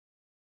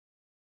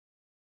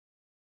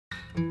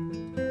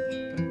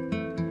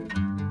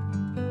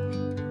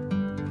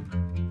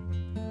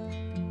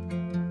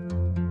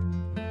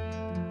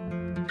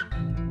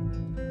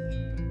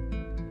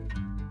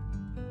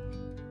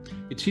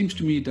seems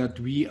to me that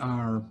we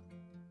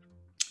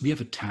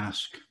have a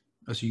task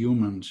as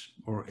humans,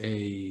 or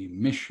a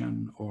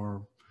mission,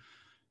 or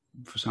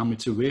for some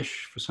it's a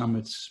wish, for some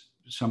it's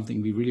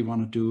something we really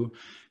want to do,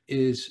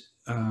 is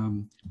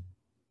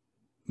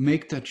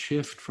make that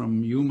shift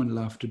from human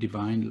love to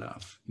divine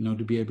love,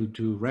 to be able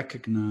to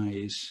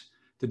recognize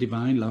the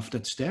divine love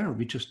that's there.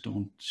 We just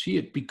don't see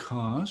it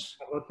because...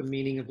 How about the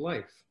meaning of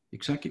life?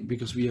 Exactly,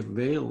 because we have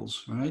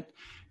veils, right?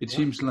 It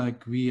seems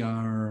like we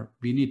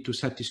need to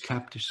set these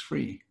captives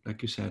free,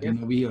 like you said.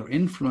 We are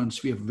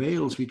influenced, we have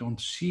veils we don't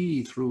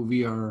see through.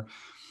 We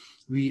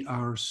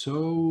are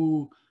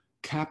so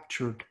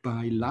captured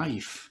by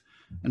life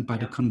and by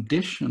the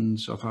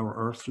conditions of our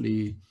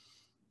earthly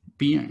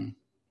being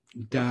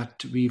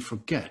that we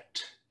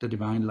forget the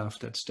divine love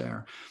that's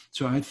there.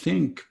 So I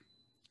think,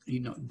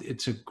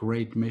 it's a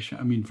great mission.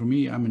 I mean, for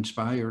me, I'm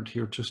inspired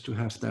here just to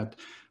have that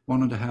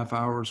 1.5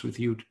 hours with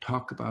you to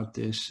talk about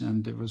this,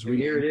 and it was really...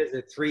 And here it is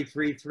at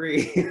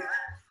 3:33.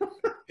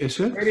 Is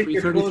it? Right,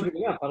 you're closing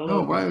up. I don't know.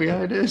 Oh, wow,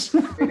 yeah, it is.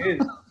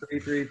 It is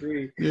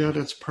 3:33. Yeah,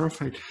 that's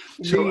perfect.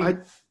 So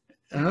go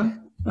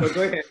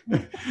ahead.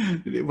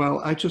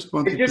 Well, I just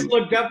wanted I just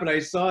looked up and I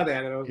saw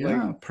that, and I was like,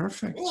 yeah,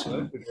 perfect. Oh,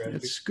 so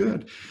it's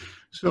good.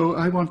 So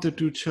I wanted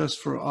to, just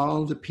for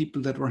all the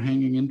people that were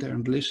hanging in there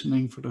and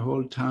listening for the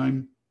whole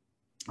time,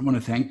 I want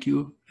to thank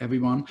you,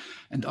 everyone,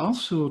 and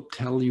also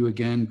tell you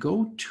again,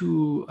 go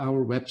to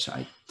our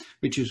website,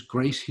 which is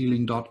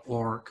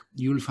gracehealing.org.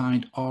 You'll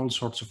find all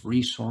sorts of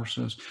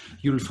resources.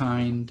 You'll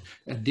find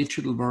a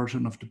digital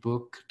version of the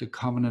book, The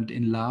Covenant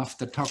in Love,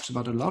 that talks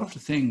about a lot of the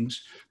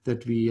things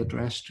that we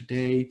addressed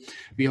today.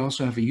 We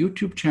also have a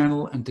YouTube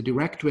channel, and the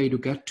direct way to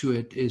get to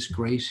it is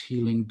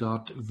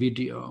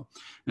gracehealing.video.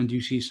 And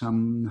you see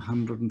some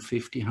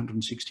 150,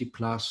 160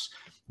 plus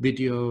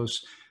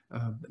videos,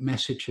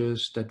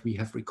 messages that we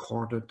have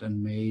recorded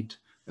and made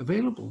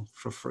available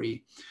for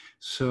free.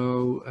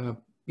 So,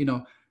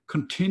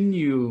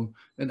 continue,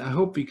 and I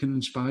hope we can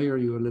inspire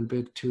you a little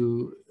bit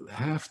to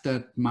have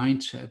that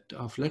mindset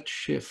of, let's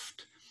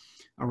shift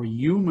our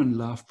human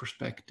love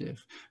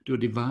perspective to a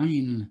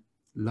divine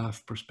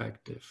love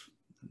perspective.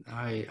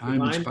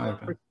 I'm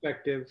inspired by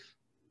perspective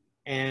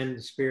and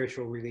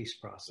spiritual release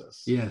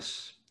process.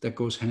 Yes, that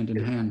goes hand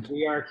in hand.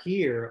 We are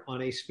here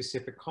on a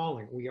specific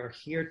calling. We are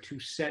here to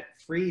set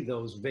free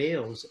those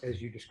veils as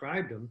you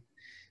described them.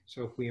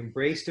 So if we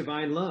embrace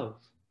divine love,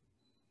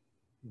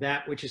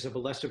 that which is of a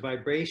lesser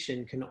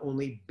vibration can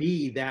only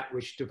be that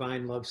which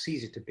divine love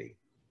sees it to be.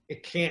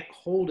 It can't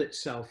hold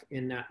itself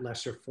in that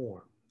lesser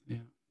form. Yeah.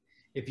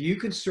 If you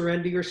can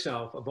surrender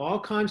yourself of all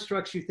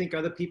constructs you think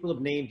other people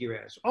have named you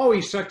as, oh,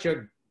 he's such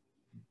a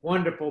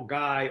wonderful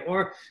guy,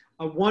 or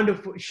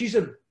she's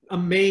an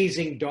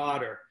amazing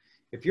daughter.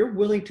 If you're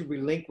willing to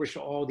relinquish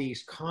all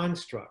these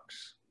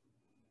constructs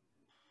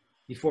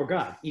before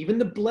God, even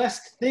the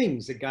blessed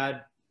things that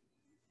God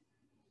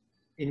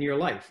in your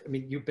life, I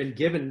mean, you've been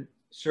given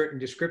certain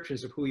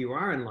descriptions of who you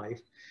are in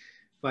life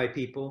by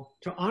people,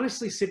 to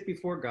honestly sit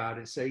before God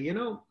and say,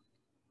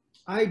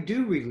 I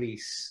do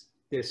release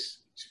this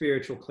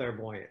spiritual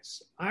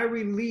clairvoyance. I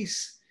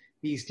release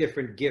these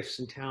different gifts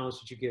and talents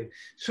that you give,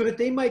 so that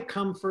they might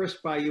come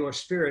first by your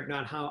spirit,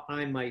 not how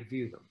I might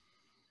view them.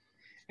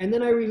 And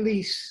then I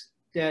release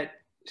that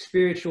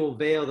spiritual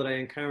veil that I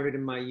encountered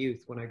in my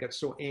youth when I got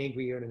so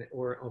angry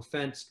or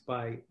offensed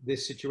by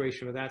this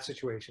situation or that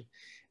situation.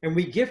 And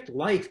we gift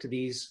life to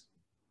these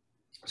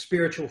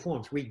spiritual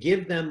forms. We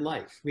give them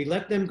life. We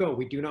let them go.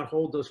 We do not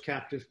hold those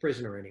captives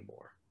prisoner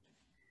anymore.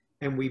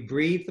 And we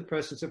breathe the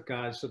presence of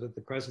God, so that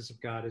the presence of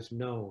God is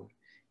known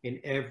in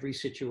every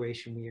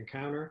situation we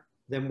encounter.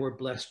 Then we're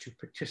blessed to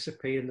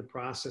participate in the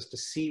process, to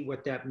see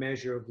what that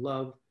measure of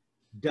love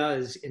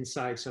does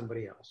inside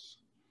somebody else.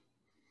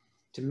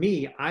 To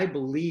me, I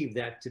believe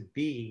that to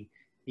be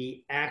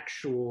the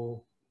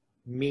actual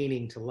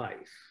meaning to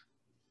life.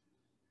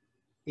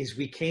 Is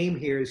we came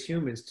here as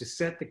humans to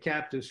set the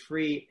captives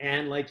free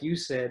and, like you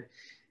said,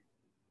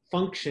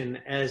 function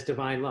as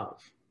divine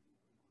love.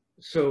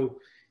 So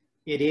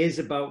it is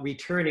about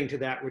returning to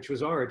that which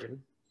was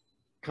origin,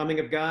 coming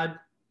of God,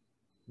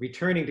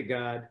 returning to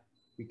God.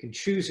 We can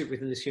choose it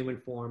within this human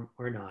form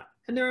or not.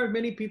 And there are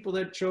many people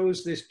that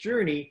chose this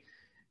journey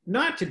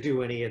not to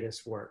do any of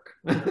this work.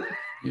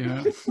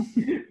 Yeah.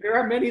 There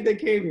are many that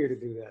came here to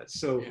do that.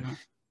 So yeah.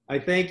 I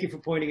thank you for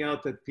pointing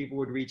out that people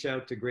would reach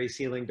out to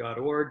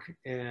gracehealing.org,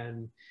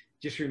 and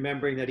just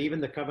remembering that even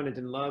the Covenant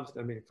in Love,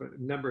 I mean, for a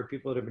number of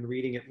people that have been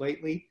reading it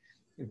lately,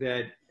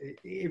 that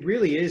it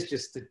really is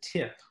just the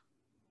tip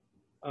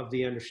of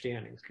the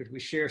understandings, because we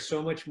share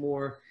so much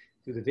more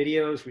through the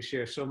videos. We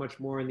share so much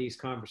more in these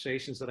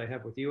conversations that I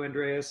have with you,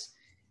 Andreas.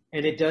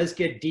 And it does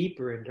get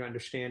deeper into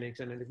understandings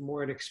and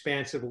more an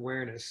expansive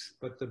awareness.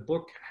 But the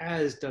book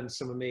has done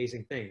some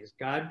amazing things.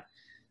 God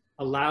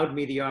allowed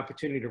me the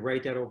opportunity to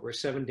write that over a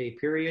 7-day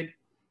period.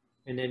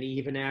 And then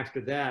even after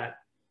that,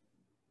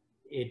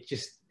 it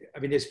just, I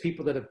mean, there's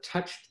people that have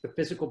touched the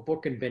physical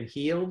book and been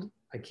healed.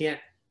 I can't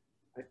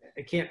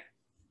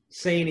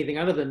say anything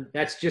other than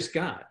that's just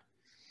God.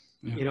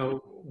 Yeah.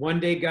 One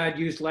day God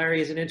used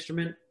Larry as an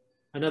instrument.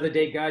 Another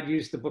day, God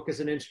used the book as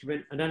an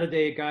instrument. Another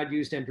day, God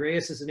used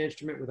Andreas as an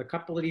instrument with a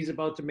couple that he's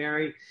about to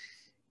marry.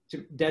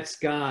 That's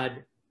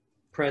God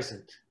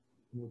present.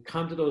 And we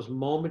come to those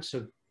moments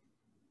of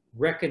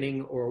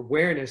reckoning or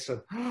awareness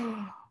of,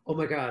 oh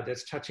my God,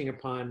 that's touching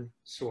upon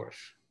source,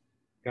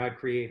 God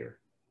creator,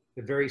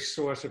 the very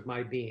source of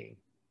my being.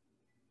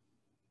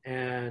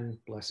 And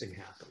blessing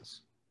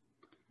happens.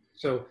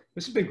 So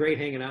this has been great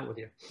hanging out with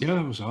you. Yeah,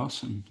 it was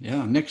awesome.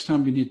 Yeah, next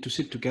time we need to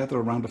sit together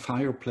around a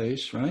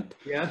fireplace, right?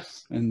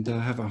 Yes. And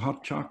have a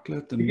hot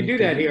chocolate. And you can do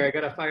that here. I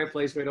got a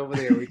fireplace right over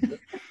there.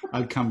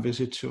 I'll come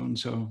visit soon,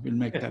 so we'll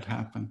make that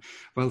happen.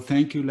 Well,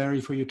 thank you, Larry,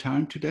 for your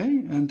time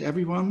today. And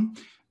everyone,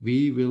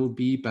 we will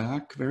be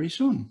back very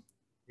soon.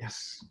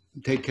 Yes.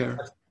 Take care.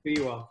 See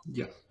you all.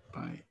 Yeah,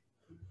 bye.